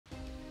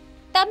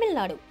Tamil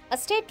Nadu, a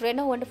state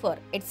renowned for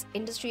its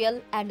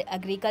industrial and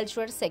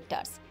agricultural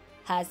sectors,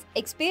 has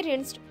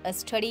experienced a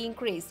steady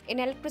increase in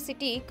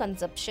electricity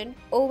consumption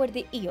over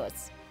the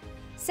years.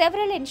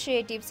 Several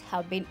initiatives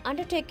have been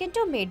undertaken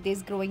to meet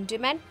this growing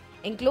demand,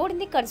 including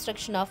the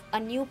construction of a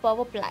new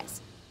power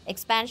plants,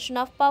 expansion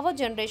of power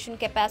generation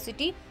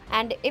capacity,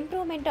 and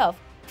improvement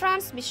of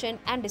transmission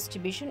and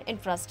distribution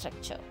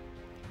infrastructure.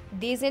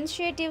 These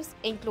initiatives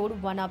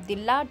include one of the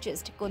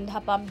largest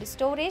Kundah pumped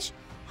storage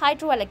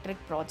hydroelectric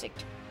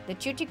project, the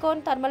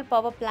Tuticorin thermal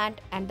power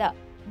plant, and the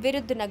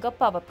Virudh Nagar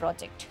power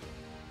project.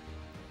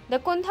 The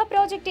Kundah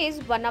project is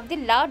one of the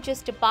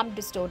largest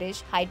pumped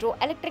storage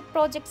hydroelectric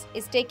projects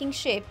is taking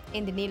shape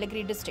in the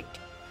Nilagiri district.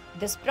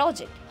 This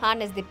project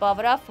harnesses the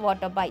power of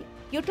water by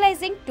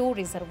utilizing two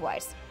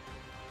reservoirs,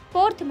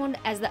 Porthmund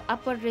as the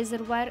upper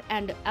reservoir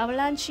and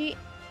Avalanche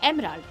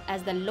Emerald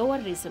as the lower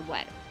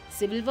reservoir.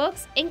 Civil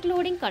works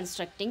including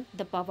constructing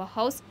the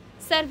powerhouse,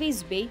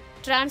 service bay,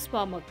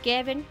 transformer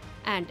cabin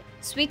and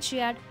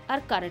switchyard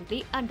are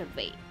currently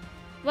underway.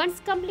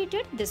 Once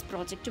completed, this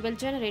project will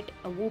generate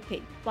a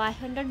whopping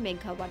 500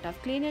 megawatt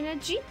of clean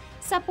energy,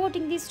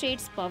 supporting the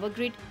state's power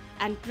grid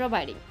and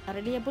providing a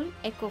reliable,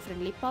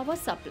 eco-friendly power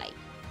supply.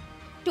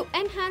 To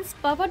enhance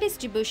power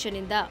distribution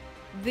in the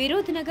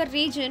Virudh Nagar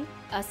region,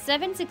 a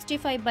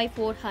 765 by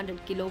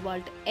 400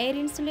 kilowatt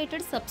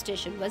air-insulated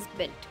substation was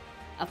built.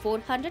 A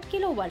 400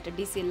 kilowatt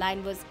DC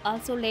line was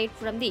also laid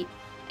from the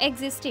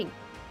existing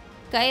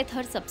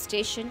Kayethar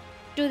substation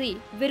to the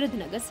Virudh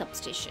Nagar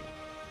substation.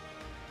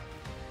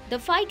 The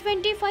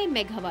 525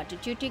 megawatt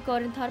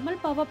Tuticorin thermal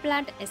power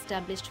plant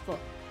established for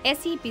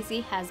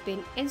SEPC has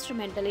been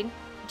instrumental in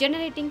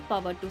generating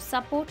power to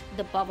support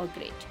the power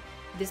grid.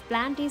 This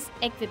plant is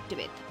equipped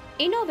with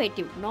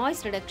innovative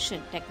noise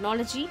reduction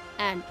technology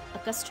and a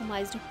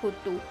customized hood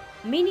to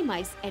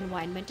minimize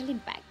environmental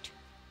impact.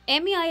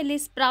 MEIL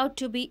is proud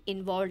to be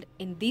involved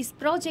in these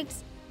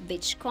projects,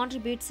 which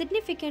contribute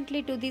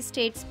significantly to the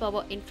state's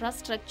power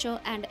infrastructure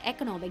and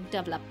economic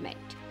development.